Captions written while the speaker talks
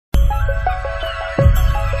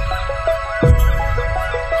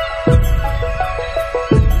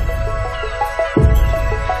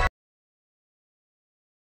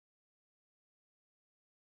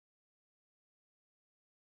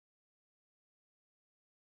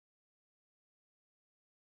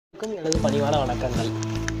அனைவருக்கும் எனது பணிவான வணக்கங்கள்.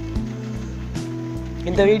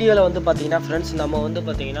 இந்த வீடியோவில் வந்து பார்த்தீங்கன்னா ஃப்ரெண்ட்ஸ், நம்ம வந்து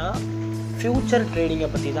பார்த்தீங்கன்னா ஃபியூச்சர் ட்ரேடிங்கை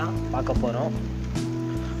பற்றி தான் பார்க்க போகிறோம்.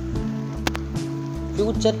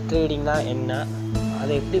 ஃபியூச்சர் ட்ரேடிங்னா என்ன,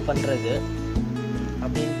 அதை எப்படி பண்ணுறது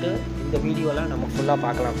அப்படின்ட்டு இந்த வீடியோவில் நம்ம ஃபுல்லாக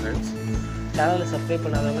பார்க்கலாம் ஃப்ரெண்ட்ஸ். சேனலை சப்ஸ்கிரைப்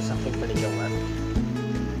பண்ணாதவங்க சப்ஸ்கிரைப் பண்ணிக்கோங்க.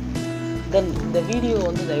 தென் இந்த வீடியோ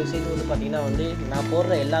வந்து தயவுசெய்து வந்து பார்த்திங்கன்னா வந்து நான்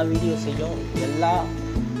போடுற எல்லா வீடியோஸையும் எல்லா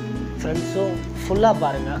ஃப்ரெண்ட்ஸும் ஃபுல்லாக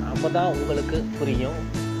பாருங்கள். அப்போ தான் உங்களுக்கு புரியும்.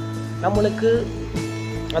 நம்மளுக்கு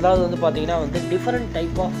அதாவது வந்து பார்த்திங்கன்னா வந்து டிஃப்ரெண்ட்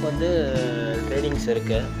டைப் ஆஃப் வந்து ட்ரேடிங்ஸ்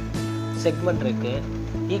இருக்குது, செக்மெண்ட் இருக்குது,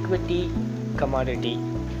 ஈக்விட்டி, கமாடிட்டி.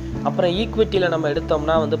 அப்புறம் ஈக்விட்டியில் நம்ம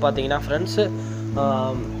எடுத்தோம்னா வந்து பார்த்திங்கன்னா ஃப்ரெண்ட்ஸு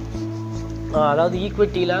அதாவது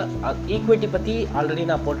ஈக்விட்டி பற்றி ஆல்ரெடி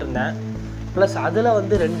நான் போட்டிருந்தேன். ப்ளஸ் அதில்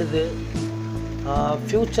வந்து ரெண்டுது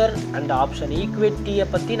ஃபியூச்சர் அண்ட் ஆப்ஷன். ஈக்விட்டியை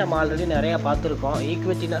பற்றி நம்ம ஆல்ரெடி நிறையா பார்த்துருக்கோம்.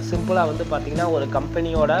 ஈக்விட்டினா சிம்பிளாக வந்து பார்த்திங்கன்னா ஒரு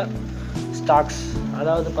கம்பெனியோட ஸ்டாக்ஸ்,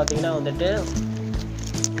 அதாவது பார்த்திங்கன்னா வந்துட்டு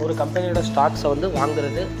ஒரு கம்பெனியோட ஸ்டாக்ஸை வந்து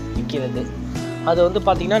வாங்குறது, விற்கிறது. அது வந்து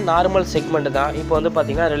பார்த்திங்கன்னா நார்மல் செக்மெண்ட் தான். இப்போ வந்து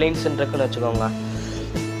பார்த்திங்கன்னா ரிலையன்ஸ்ன்றக்குன்னு வச்சுக்கோங்க.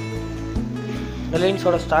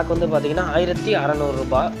 ரிலையன்ஸோட ஸ்டாக் வந்து பார்த்திங்கன்னா 1600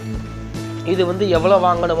 ரூபாய். இது வந்து எவ்வளோ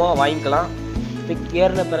வாங்கணுமோ வாங்கிக்கலாம்,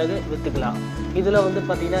 ஏறின பிறகு விற்றுக்கலாம். இதில் வந்து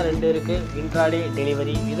பார்த்திங்கன்னா ரெண்டு இருக்குது, இன்ட்ராடே,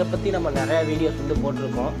 டெலிவரி. இதை பற்றி நம்ம நிறையா வீடியோஸ் வந்து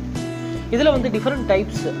போட்டிருக்கோம். இதில் வந்து டிஃப்ரெண்ட்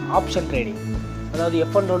டைப்ஸ் ஆப்ஷன் ட்ரேடிங், அதாவது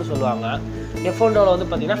F&Oன்னு சொல்லுவாங்க. F&Oவில் வந்து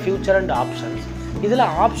பார்த்திங்கன்னா ஃபியூச்சர் அண்ட் ஆப்ஷன்ஸ். இதில்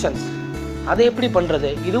ஆப்ஷன்ஸ் அதை எப்படி பண்ணுறது,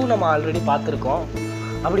 இதுவும் நம்ம ஆல்ரெடி பார்த்துருக்கோம்.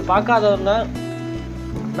 அப்படி பார்க்காதவங்க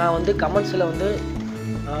நான் வந்து கமெண்ட்ஸில் வந்து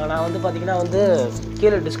நான் வந்து பார்த்திங்கன்னா வந்து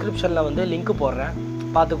கீழே டிஸ்கிரிப்ஷனில் வந்து லிங்க் போடுறேன்,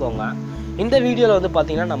 பார்த்துக்கோங்க. இந்த வீடியோவில் வந்து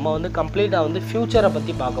பார்த்திங்கன்னா நம்ம வந்து கம்ப்ளீட்டாக வந்து ஃப்யூச்சரை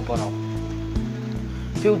பற்றி பார்க்க போகிறோம்.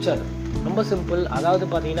 ஃப்யூச்சர் ரொம்ப சிம்பிள். அதாவது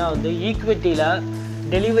பார்த்திங்கன்னா வந்து ஈக்விட்டியில்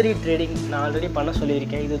டெலிவரி ட்ரேடிங் நான் ஆல்ரெடி பண்ண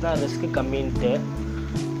சொல்லியிருக்கேன். இதுதான் ரிஸ்க்கு கம்மின்ட்டு.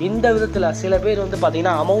 இந்த விதத்தில் சில பேர் வந்து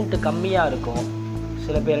பார்த்திங்கன்னா அமௌண்ட்டு கம்மியாக இருக்கும்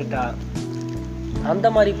சில பேர்கிட்ட. அந்த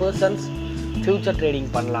மாதிரி பர்சன்ஸ் ஃப்யூச்சர்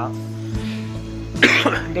ட்ரேடிங் பண்ணலாம்.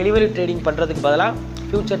 டெலிவரி ட்ரேடிங் பண்ணுறதுக்கு பதிலாக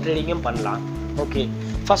ஃப்யூச்சர் ட்ரேடிங்கும் பண்ணலாம். ஓகே,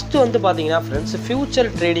 ஃபஸ்ட்டு வந்து பார்த்திங்கன்னா ஃப்ரெண்ட்ஸ்,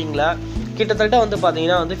 ஃப்யூச்சர் ட்ரேடிங்கில் கிட்டத்தட்ட வந்து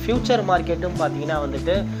பார்த்திங்கன்னா வந்து ஃப்யூச்சர் மார்க்கெட்டும் பார்த்திங்கன்னா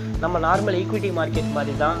வந்துட்டு நம்ம நார்மல் ஈக்விட்டி மார்க்கெட்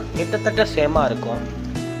மாதிரி தான் கிட்டத்தட்ட சேமாக இருக்கும்.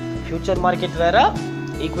 ஃப்யூச்சர் மார்க்கெட் வேறு,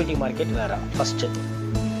 ஈக்விட்டி மார்க்கெட் வேறு. ஃபஸ்ட்டு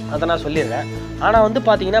அதை நான் சொல்லிடுறேன். ஆனால் வந்து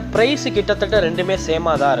பார்த்திங்கன்னா ப்ரைஸு கிட்டத்தட்ட ரெண்டுமே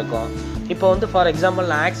சேமாக தான் இருக்கும். இப்போ வந்து ஃபார் எக்ஸாம்பிள்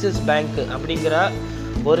நான் ஆக்சிஸ் பேங்க் அப்படிங்கிற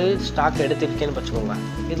ஒரு ஸ்டாக் எடுத்துருக்கேன்னு வச்சுக்கோங்க.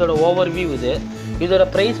 இதோட ஓவர்வியூ இது. இதோட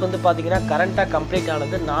ப்ரைஸ் வந்து பார்த்திங்கன்னா கரண்ட்டாக கம்ப்ளீட்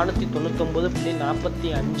ஆனது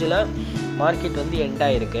 499.45 மார்க்கெட் வந்து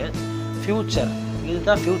எண்டாயிருக்கு. ஃப்யூச்சர்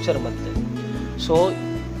இதுதான் ஃப்யூச்சர் மந்த்து. ஸோ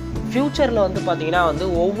ஃப்யூச்சரில் வந்து பார்த்திங்கன்னா வந்து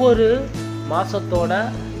ஒவ்வொரு மாதத்தோட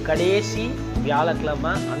கடைசி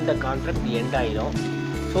வியாழக்கிழமை அந்த கான்ட்ராக்ட் எண்ட் ஆகிடும்.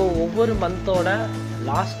 ஸோ ஒவ்வொரு மந்தோட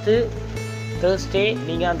லாஸ்ட்டு தேர்ஸ்டே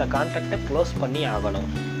நீங்கள் அந்த கான்ட்ராக்டை க்ளோஸ் பண்ணி ஆகணும்.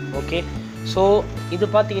 ஓகே, ஸோ இது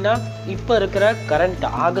பார்த்திங்கன்னா இப்போ இருக்கிற current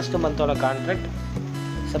August மந்தோட contract,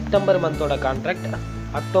 September மந்தோட contract,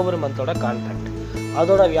 October மந்தோட contract,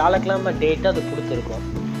 அதோட வியாழக்கிழமை டேட்டு அது கொடுத்துருக்கோம்.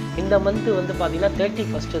 இந்த மந்த்து வந்து பார்த்திங்கன்னா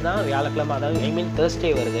 31 தான் வியாழக்கிழமை, அதாவது தேர்ஸ்டே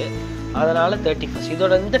வருது. அதனால் 31.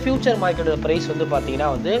 இதோட இந்த ஃப்யூச்சர் மார்க்கெட்டோட ப்ரைஸ் வந்து பார்த்திங்கன்னா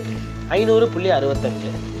வந்து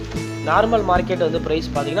 500.65. நார்மல் மார்க்கெட் வந்து ப்ரைஸ்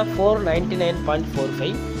பார்த்திங்கன்னா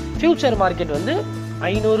 499.45. ஃப்யூச்சர் மார்க்கெட் வந்து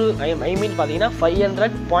 500 பார்த்திங்கன்னா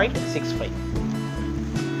 500.65.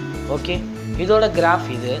 ஓகே, இதோட கிராஃப்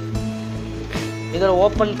இது. இதோட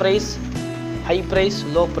open price, high price,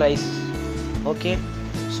 low price. Okay,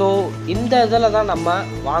 so இந்த இதில் தான் நம்ம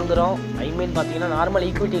வாங்குகிறோம். பார்த்திங்கன்னா நார்மல்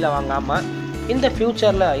ஈக்விட்டியில் வாங்காமல் இந்த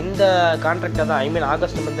ஃப்யூச்சரில் இந்த கான்ட்ராக்டை தான்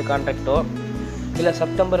ஆகஸ்ட் மந்த் கான்ட்ராக்டோ இல்லை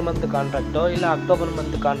செப்டம்பர் மந்த் கான்ட்ராக்டோ இல்லை அக்டோபர்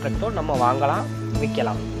மந்த் கான்ட்ராக்டோ நம்ம வாங்கலாம்,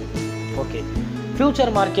 விற்கலாம். ஓகே,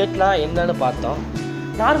 ஃப்யூச்சர் மார்க்கெட்டில் என்னென்னு பார்த்தோம்.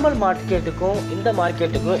 நார்மல் மார்க்கெட்டுக்கும் இந்த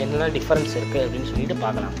மார்க்கெட்டுக்கும் என்னென்ன டிஃப்ரென்ஸ் இருக்குது அப்படின்னு சொல்லிட்டு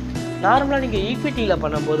பார்க்கலாம். நார்மலாக நீங்கள் ஈக்விட்டியில்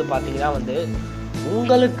பண்ணும்போது பார்த்தீங்கன்னா வந்து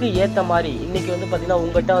உங்களுக்கு ஏற்ற மாதிரி இன்றைக்கி வந்து பார்த்திங்கன்னா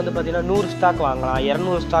உங்கள்கிட்ட வந்து பார்த்திங்கன்னா 100 ஸ்டாக் வாங்கலாம்,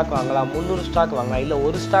 200 ஸ்டாக் வாங்கலாம், 300 ஸ்டாக் வாங்கலாம், இல்லை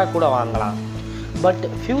ஒரு ஸ்டாக் கூட வாங்கலாம். பட்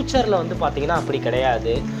ஃப்யூச்சரில் வந்து பார்த்திங்கன்னா அப்படி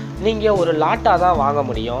கிடையாது. நீங்கள் ஒரு லாட்டாக தான் வாங்க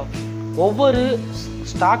முடியும். ஒவ்வொரு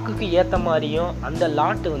ஸ்டாக்குக்கு ஏற்ற மாதிரியும் அந்த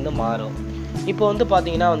லாட்டு வந்து மாறும். இப்போ வந்து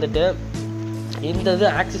பார்த்திங்கன்னா வந்துட்டு இந்த இது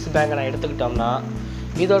ஆக்சிஸ் பேங்கை நான் எடுத்துக்கிட்டோம்னா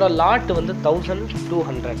இதோட லாட்டு வந்து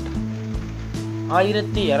 1200,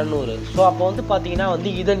 1200. ஸோ அப்போ வந்து பார்த்தீங்கன்னா வந்து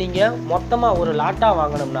இதை நீங்கள் மொத்தமாக ஒரு லாட்டாக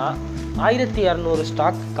வாங்கணும்னா 1200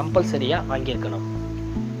 ஸ்டாக் கம்பல்சரியாக வாங்கியிருக்கணும்.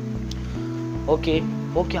 ஓகே,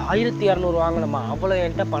 1200 வாங்கணுமா, அவ்வளோ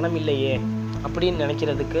என்கிட்ட பணம் இல்லையே அப்படின்னு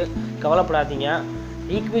நினைக்கிறதுக்கு கவலைப்படாதீங்க.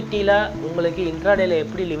 ஈக்விட்டியில் உங்களுக்கு இன்ட்ராடேயில்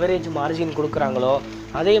எப்படி லிவரேஜ் மார்ஜின் கொடுக்குறாங்களோ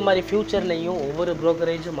அதே மாதிரி ஃப்யூச்சர்லேயும் ஒவ்வொரு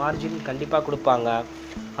ப்ரோக்கரேஜ் மார்ஜின் கண்டிப்பாக கொடுப்பாங்க.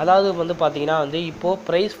 அதாவது வந்து பார்த்தீங்கன்னா வந்து இப்போது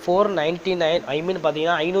ப்ரைஸ் 499 ஐ மீன்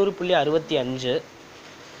பார்த்தீங்கன்னா 500.65.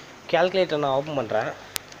 கேல்குலேட்டர் நான் ஓப்பன் பண்ணுறேன்.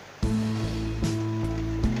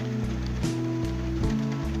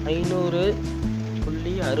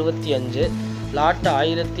 500.65 லாட்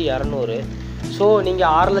 1200. ஸோ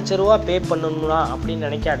நீங்கள் 6 லட்ச ரூபா பே பண்ணணும்னா அப்படின்னு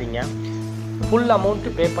நினைக்காதீங்க. ஃபுல் அமௌண்ட்டு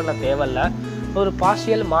பே பண்ண தேவையில்ல. ஒரு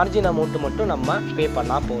பார்ஷியல் மார்ஜின் அமௌண்ட்டு மட்டும் நம்ம பே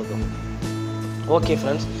பண்ணால் போதும். ஓகே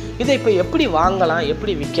ஃப்ரெண்ட்ஸ், இதை இப்போ எப்படி வாங்கலாம்,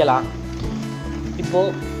 எப்படி விற்கலாம்,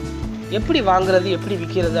 இப்போது எப்படி வாங்குறது எப்படி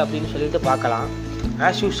விற்கிறது அப்படின்னு சொல்லிட்டு பார்க்கலாம்.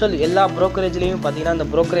 ஆஸ் யூஷுவல் எல்லா ப்ரோக்கரேஜ்லேயும் பார்த்தீங்கன்னா அந்த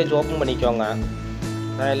ப்ரோக்கரேஜ் ஓப்பன் பண்ணிக்கோங்க.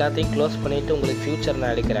 நான் எல்லாத்தையும் க்ளோஸ் பண்ணிவிட்டு உங்களுக்கு ஃப்யூச்சர்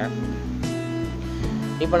நான் எடுக்கிறேன்.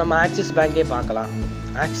 இப்போ நம்ம ஆக்சிஸ் பேங்கே பார்க்கலாம்.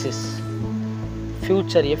 ஆக்சிஸ்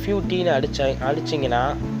ஃப்யூச்சர் FUTன்னு அடிச்சிங்கன்னா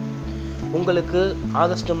உங்களுக்கு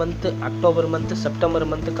August month, October month, September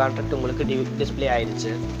month contract உங்களுக்கு டிஸ்பிளே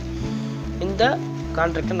ஆயிடுச்சு. இந்த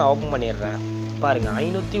கான்ட்ராக்டை நான் ஓப்பன் பண்ணிடுறேன். பாருங்கள்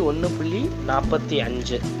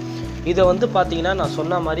 501.45. இதை வந்து பார்த்தீங்கன்னா நான்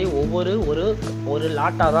சொன்ன மாதிரி ஒரு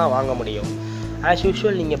லாட்டாக தான் வாங்க முடியும். ஆஸ்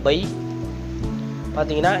யூஷுவல் நீங்கள் பை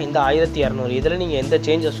பார்த்தீங்கன்னா இந்த 1200 இதில் நீங்கள் எந்த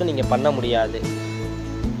சேஞ்சஸும் நீங்கள் பண்ண முடியாது.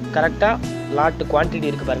 கரெக்டாக லாட்டு குவான்டிட்டி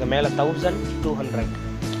இருக்குது பாருங்கள், மேலே 1200.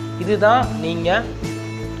 இதுதான் நீங்கள்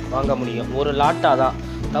வாங்க முடியும். ஒரு லாட்டாக தான்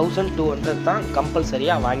 1200 தான்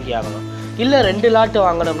கம்பல்சரியாக வாங்கி ஆகணும். இல்லை 2 லாட்டு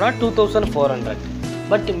வாங்கணும்னா 2400.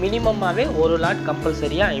 பட் மினிமமாகவே ஒரு லாட்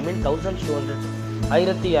கம்பல்சரியாக ஐ மீன் 1200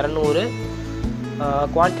 1200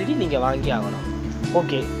 குவான்டிட்டி நீங்கள் வாங்கி ஆகணும்.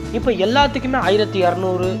 ஓகே, இப்போ எல்லாத்துக்குமே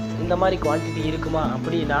 1200 இந்த மாதிரி குவான்டிட்டி இருக்குமா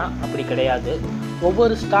அப்படின்னா அப்படி கிடையாது.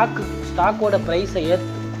 ஒவ்வொரு ஸ்டாக்கோட ப்ரைஸை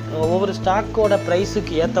ஒவ்வொரு ஸ்டாக்கோட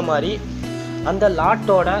ப்ரைஸுக்கு ஏற்ற மாதிரி அந்த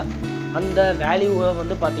லாட்டோட அந்த வேல்யூவை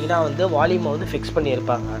வந்து பார்த்திங்கன்னா வந்து வால்யூமை வந்து ஃபிக்ஸ்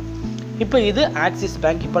பண்ணியிருப்பாங்க. இப்போ இது ஆக்சிஸ்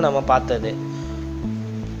பேங்க் இப்போ நம்ம பார்த்தது.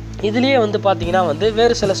 இதுலேயே வந்து பார்த்திங்கன்னா வந்து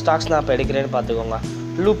வேறு சில ஸ்டாக்ஸ் நான் இப்போ எடுக்கிறேன்னு பார்த்துக்கோங்க.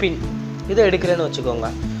 லூபின் இதை எடுக்கிறேன்னு வச்சுக்கோங்க.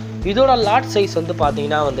 இதோட லாட் சைஸ் வந்து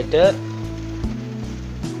பார்த்திங்கன்னா வந்துட்டு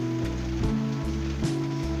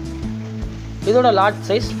இதோட லாட்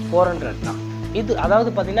சைஸ் 400 தான். இது அதாவது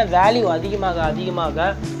பார்த்திங்கன்னா வேல்யூ அதிகமாக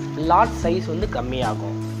லாட் சைஸ் வந்து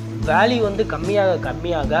கம்மியாகும். வேல்யூ வந்து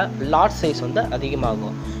கம்மியாக லாட் சைஸ் வந்து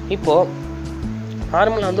அதிகமாகும். இப்போது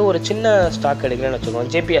நார்மலாக வந்து ஒரு சின்ன ஸ்டாக் எடுக்கிறேன்னு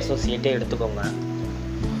வச்சுக்கோங்க. ஜேபி அசோசியேட்டே எடுத்துக்கோங்க.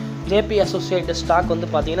 ஜேபி அசோசியேட் ஸ்டாக் வந்து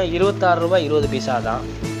பார்த்தீங்கன்னா 26 ரூபா 20 பைசா தான்.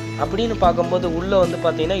 அப்படின்னு பார்க்கும்போது உள்ளே வந்து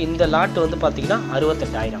பார்த்தீங்கன்னா இந்த லாட் வந்து பார்த்தீங்கன்னா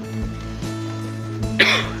 68,000.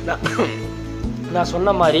 நான்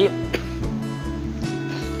சொன்ன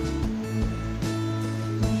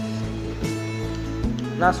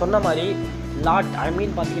மாதிரி லாட் ஐ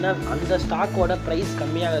மீன் பார்த்தீங்கன்னா அந்த ஸ்டாக்கோட ப்ரைஸ்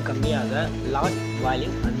கம்மியாக லாட் வேல்யூ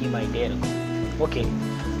அதிகமாகிட்டே இருக்கும். ஓகே,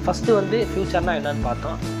 ஃபஸ்ட்டு வந்து ஃப்யூச்சர்னால் என்னென்னு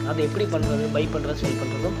பார்த்தோம். அதை எப்படி பண்ணுறது, பை பண்ணுறது, செல்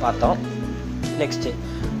பண்ணுறதும் பார்த்தோம். நெக்ஸ்ட்டு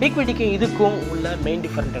ஈக்விட்டிக்கு இதுக்கும் உள்ள மெயின்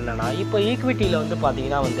டிஃப்ரெண்ட் என்னென்னா, இப்போ ஈக்விட்டியில் வந்து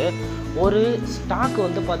பார்த்தீங்கன்னா வந்து ஒரு ஸ்டாக்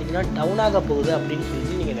வந்து பார்த்தீங்கன்னா டவுன் ஆக போகுது அப்படின்னு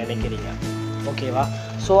சொல்லிட்டு நீங்கள் நினைக்கிறீங்க. ஓகேவா?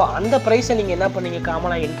 ஸோ அந்த ப்ரைஸை நீங்கள் என்ன பண்ணீங்க,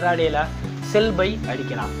 காமனாக இன்ட்ராடேயில் செல் பை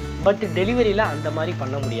அடிக்கலாம். பட் டெலிவரியில் அந்த மாதிரி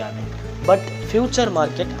பண்ண முடியாது. பட் ஃப்யூச்சர்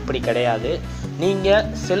மார்க்கெட் அப்படி கிடையாது, நீங்கள்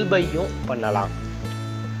செல் பையும் பண்ணலாம்.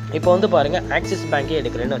 இப்போ வந்து பாருங்கள், ஆக்சிஸ் பேங்கே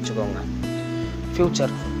எடுக்கிறேன்னு வச்சுக்கோங்க.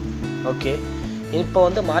 ஃப்யூச்சர் ஓகே, இப்போ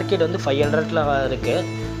வந்து மார்க்கெட் வந்து 500ல் இருக்குது.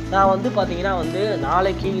 நான் வந்து பார்த்தீங்கன்னா வந்து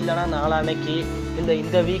நாளைக்கு இல்லைனா நாளான்னைக்கு இந்த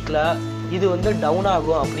வீக்கில் இது வந்து டவுன்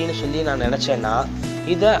ஆகும் அப்படின்னு சொல்லி நான் நினச்சேன்னா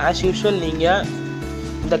இதை ஆஸ் யூஷுவல் நீங்கள்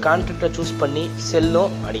இந்த கான்ட்ராக்டை சூஸ் பண்ணி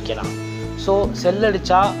செல்லும் அடிக்கலாம். ஸோ செல்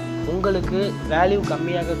அடித்தா உங்களுக்கு வேல்யூ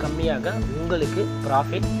கம்மியாக உங்களுக்கு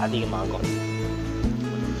ப்ராஃபிட் அதிகமாகும்.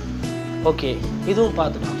 ஓகே, இதுவும்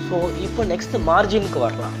பார்த்துக்கலாம். ஸோ இப்போ நெக்ஸ்ட் மார்ஜினுக்கு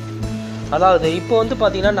வரலாம். அதாவது இப்போ வந்து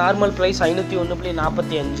பார்த்தீங்கன்னா நார்மல் ப்ரைஸ்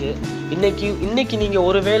 501.45. இன்றைக்கி நீங்கள்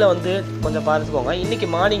ஒரு வேளை வந்து கொஞ்சம் பார்த்துக்கோங்க. இன்றைக்கி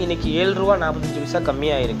மார்னிங் 7 ரூபா 45 பைசா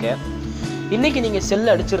கம்மியாக இருக்குது. இன்றைக்கி நீங்கள்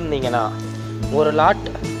செல் அடிச்சிருந்தீங்கன்னா ஒரு லாட்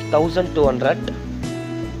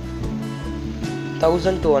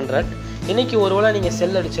 1200. இன்றைக்கி ஒரு வேளை நீங்கள்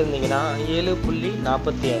செல் அடிச்சிருந்தீங்கன்னா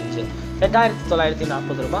 7.45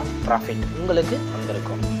 8,940 ரூபா ப்ராஃபிட் உங்களுக்கு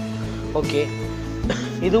வந்திருக்கும். ஓகே,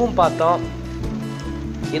 இதுவும் பார்த்துட்டோம்.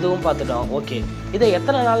 ஓகே, இதை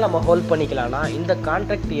எத்தனை நாள் நம்ம ஹோல்ட் பண்ணிக்கலாம்னா இந்த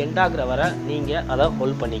கான்ட்ராக்ட் எண்ட் ஆகிற வரை நீங்கள் அதை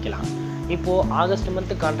ஹோல்ட் பண்ணிக்கலாம். இப்போது ஆகஸ்ட்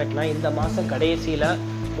மந்த்து கான்ட்ராக்ட்னா இந்த மாதம் கடைசியில்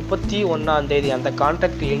 31ஆம் தேதி அந்த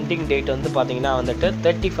கான்ட்ராக்ட் எண்டிங் டேட் வந்து பார்த்தீங்கன்னா வந்துட்டு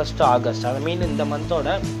 31 ஆகஸ்ட். ஐ மீன் இந்த மந்தோட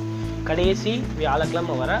கடைசி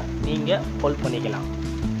வியாழக்கிழமை வரை நீங்கள் ஹோல்ட் பண்ணிக்கலாம்.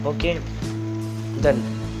 ஓகே, தென்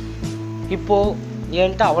இப்போது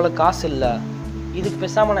என்கிட்ட அவ்வளோ காசு இல்லை, இதுக்கு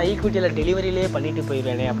பேசாமல் நான் ஈக்விட்டியில் டெலிவரியிலே பண்ணிட்டு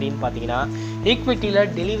போயிடுவேனே அப்படின்னு பார்த்தீங்கன்னா ஈக்விட்டியில்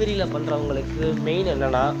டெலிவரியில் பண்ணுறவங்களுக்கு மெயின்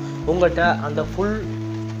என்னென்னா உங்கள்கிட்ட அந்த ஃபுல்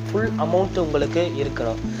ஃபுல் அமௌண்ட் உங்களுக்கு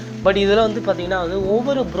இருக்கணும். பட் இதில் வந்து பார்த்திங்கன்னா வந்து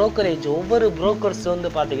ஒவ்வொரு ப்ரோக்கரேஜ் ஒவ்வொரு ப்ரோக்கர்ஸ் வந்து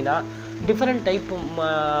பார்த்திங்கன்னா டிஃப்ரெண்ட் டைப்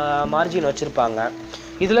மார்ஜின் வச்சுருப்பாங்க.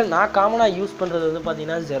 இதில் நான் காமனாக யூஸ் பண்ணுறது வந்து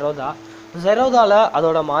பார்த்திங்கன்னா ஜெரோதாவில்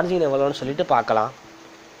அதோட மார்ஜின் எவ்வளோன்னு சொல்லிட்டு பார்க்கலாம்.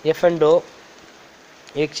 எஃப்என்டோ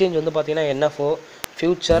எக்ஸ்சேஞ்ச் வந்து பார்த்திங்கன்னா என்எஃப்ஓ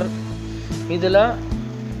ஃபியூச்சர். இதில்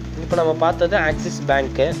இப்போ நம்ம பார்த்தது ஆக்சிஸ்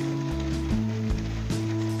பேங்க்கு.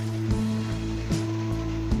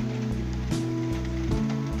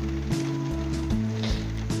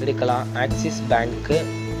 எடுக்கலாம் ஆக்சிஸ் பேங்க்கு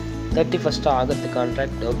 31 ஆகஸ்ட்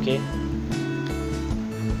கான்ட்ராக்ட். ஓகே,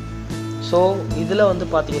 ஸோ இதில் வந்து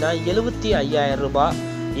பார்த்தீங்கன்னா 75,000 ரூபாய்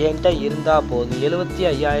என்கிட்ட இருந்தால் போதும்.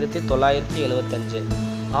 75,975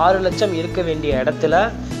 6 லட்சம் இருக்க வேண்டிய இடத்துல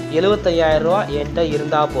 75,000 ரூபா என்கிட்ட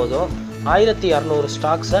இருந்தால் போதும். 1,200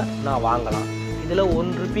 ஸ்டாக்ஸை நான் வாங்கலாம். இதில்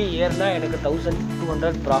 ₹1 ஏறினா எனக்கு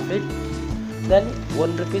 1,200 ப்ராஃபிட். தென்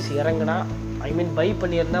 ₹1 இறங்கினா பை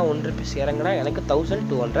பண்ணியிருந்தா ₹1 இறங்கினா எனக்கு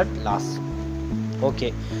 1,200 லாஸ். ஓகே,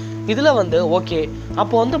 இதில் வந்து ஓகே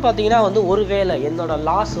அப்போ வந்து பார்த்தீங்கன்னா வந்து ஒரு வேளை என்னோட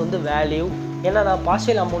லாஸ் வந்து வேல்யூ, ஏன்னா நான்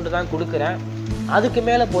பார்ஷியல் அமௌண்ட்டு தான் கொடுக்குறேன், அதுக்கு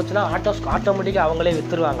மேலே போச்சுன்னா ஆட்டோமேட்டிக்காக அவங்களே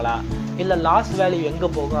விற்றுருவாங்களா, இல்லை லாஸ் வேல்யூ எங்கே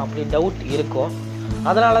போகும் அப்படி டவுட் இருக்கும்.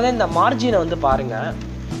 அதனால தான் இந்த மார்ஜினை வந்து பாருங்கள்.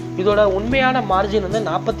 இதோட உண்மையான மார்ஜின் வந்து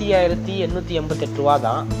 45,888 ரூபா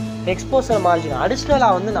தான். எக்ஸ்போசர் மார்ஜின்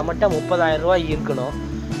அடிஷ்னலாக வந்து நம்மகிட்ட 30,000 ரூபா இருக்கணும்.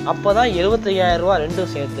 அப்போ தான் 75,000 ரூபா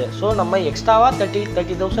ரெண்டும் சேர்த்து. ஸோ நம்ம எக்ஸ்ட்ராவாக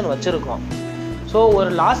 30,000 வச்சுருக்கோம். ஸோ ஒரு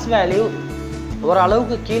லாஸ் வேல்யூ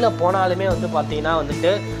ஓரளவுக்கு கீழே போனாலுமே வந்து பார்த்திங்கன்னா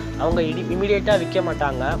வந்துட்டு அவங்க இமீடியட்டாக விற்க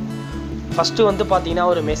மாட்டாங்க. ஃபஸ்ட்டு வந்து பார்த்திங்கன்னா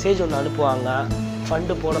ஒரு மெசேஜ் ஒன்று அனுப்புவாங்க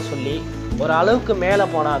ஃபண்டு போட சொல்லி. ஒரு அளவுக்கு மேலே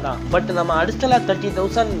போனால் தான். பட் நம்ம அடிஷ்னலாக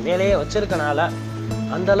 30,000 மேலேயே வச்சுருக்கனால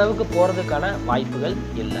அந்த அளவுக்கு போகிறதுக்கான வாய்ப்புகள்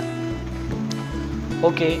இல்லை.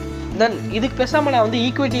 ஓகே, தென் இதுக்கு பேசாமல் நான் வந்து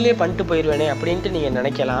ஈக்விட்டிலே பண்ணிட்டு போயிடுவேனே அப்படின்ட்டு நீங்கள்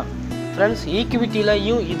நினைக்கலாம். ஃப்ரெண்ட்ஸ்,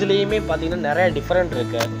 ஈக்விட்டிலையும் இதுலேயுமே பார்த்தீங்கன்னா நிறைய டிஃப்ரெண்ட்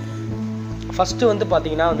இருக்குது. ஃபஸ்ட்டு வந்து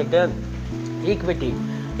பார்த்தீங்கன்னா வந்துட்டு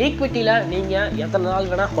ஈக்விட்டியில் நீங்கள் எத்தனை நாள்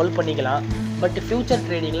வேணால் ஹோல்ட் பண்ணிக்கலாம். பட் ஃபியூச்சர்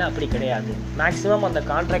ட்ரேடிங்கில் அப்படி கிடையாது. மேக்ஸிமம் அந்த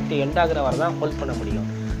கான்ட்ராக்ட் எண்ட் ஆகிற வரை தான் ஹோல்ட் பண்ண முடியும்.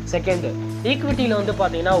 செகண்டு, ஈக்விட்டியில் வந்து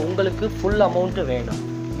பார்த்தீங்கன்னா உங்களுக்கு ஃபுல் அமௌண்ட்டு வேணும்.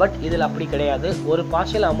 பட் இதில் அப்படி கிடையாது, ஒரு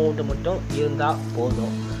பார்ஷியல் அமௌண்ட்டு மட்டும் இருந்தால்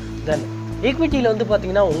போதும். தென் ஈக்விட்டியில் வந்து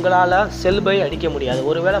பார்த்தீங்கன்னா உங்களால் செல் பை அடிக்க முடியாது.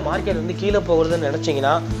 ஒருவேளை மார்க்கெட் வந்து கீழே போகிறதுன்னு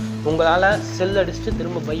நினச்சிங்கன்னா உங்களால் செல் அடிச்சுட்டு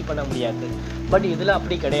திரும்ப பை பண்ண முடியாது. பட் இதில்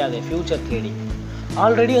அப்படி கிடையாது. ஃபியூச்சர் ட்ரேடிங்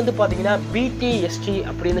ஆல்ரெடி வந்து பார்த்தீங்கன்னா பிடிஎஸ்டி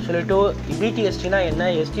அப்படின்னு சொல்லிட்டு, பிடிஎஸ்டினா என்ன,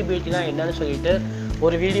 எஸ்டிபிடினா என்னன்னு சொல்லிட்டு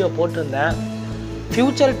ஒரு வீடியோ போட்டிருந்தேன்.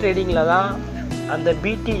 ஃபியூச்சர் ட்ரேடிங்கில் தான் அந்த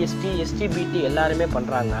பிடிஎஸ்டி எஸ்டிபிடி எல்லாருமே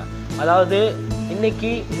பண்ணுறாங்க. அதாவது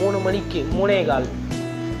இன்றைக்கி 3 மணிக்கு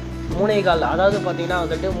 3:15 அதாவது பார்த்தீங்கன்னா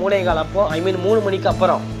வந்துட்டு 3:15 அப்போ 3 மணிக்கு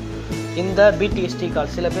அப்புறம் இந்த பிடிஎஸ்டி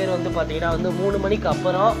கால் சில பேர் வந்து பார்த்தீங்கன்னா வந்து 3 மணிக்கு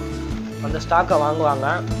அப்புறம் அந்த ஸ்டாக்கை வாங்குவாங்க.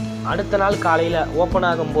 அடுத்த நாள் காலையில் ஓப்பன்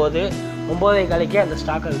ஆகும்போது 9:15 அந்த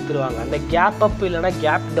ஸ்டாக்கை விற்றுருவாங்க. அந்த கேப் அப் இல்லைனா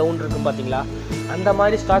கேப் டவுன் இருக்கும் பார்த்தீங்களா, அந்த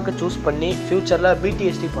மாதிரி ஸ்டாக்கை சூஸ் பண்ணி ஃப்யூச்சரில்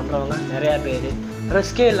பிடிஎஸ்டி பண்ணுறவங்க நிறையா பேர்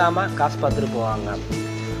ரிஸ்கே இல்லாமல் காசு பார்த்துட்டு போவாங்க.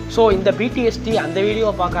 ஸோ இந்த பிடிஎஸ்டி அந்த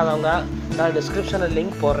வீடியோவை பார்க்காதவங்க நான் டிஸ்கிரிப்ஷனில்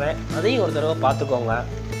லிங்க் போடுறேன், அதையும் ஒரு தடவை பார்த்துக்கோங்க.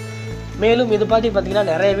 மேலும் இது பார்த்தீங்கன்னா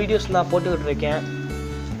நிறைய வீடியோஸ் நான் போட்டுக்கிட்டு இருக்கேன்.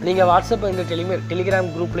 நீங்கள் வாட்ஸ்அப் இந்த டெலிகிராம்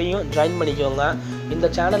குரூப்லேயும் ஜாயின் பண்ணிக்கோங்க. இந்த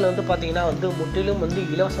சேனல் வந்து பார்த்தீங்கன்னா வந்து முற்றிலும் வந்து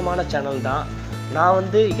இலவசமான சேனல் தான். நான்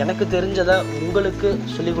வந்து எனக்கு தெரிஞ்சதை உங்களுக்கு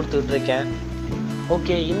சொல்லி கொடுத்துக்கிட்டு இருக்கேன்.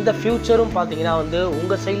 ஓகே, இந்த ஃப்யூச்சரும் பார்த்தீங்கன்னா வந்து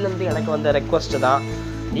உங்கள் சைட்லேருந்து எனக்கு வந்த ரெக்வஸ்ட்டு தான்.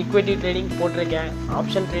 ஈக்விட்டி ட்ரேடிங் போட்டிருக்கேன்,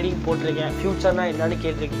 ஆப்ஷன் ட்ரேடிங் போட்டிருக்கேன், ஃப்யூச்சர்னால் என்னென்னு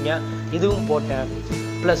கேட்டிருக்கீங்க, இதுவும் போட்டேன்.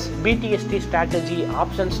 ப்ளஸ் பிடிஎஸ்டி ஸ்ட்ராட்டஜி,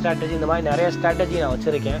 ஆப்ஷன் ஸ்ட்ராட்டஜி, இந்த மாதிரி நிறைய ஸ்ட்ராட்டஜி நான்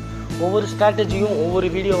வச்சுருக்கேன். ஒவ்வொரு ஸ்ட்ராட்டஜியும் ஒவ்வொரு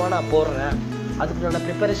வீடியோவாக நான் போடுறேன். அதுக்கு நான்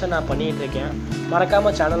ப்ரிப்பரேஷன் நான் பண்ணிகிட்டு இருக்கேன்.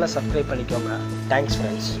 மறக்காமல் சேனலை சப்ஸ்கிரைப் பண்ணிக்கோங்க. Thanks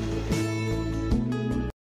friends.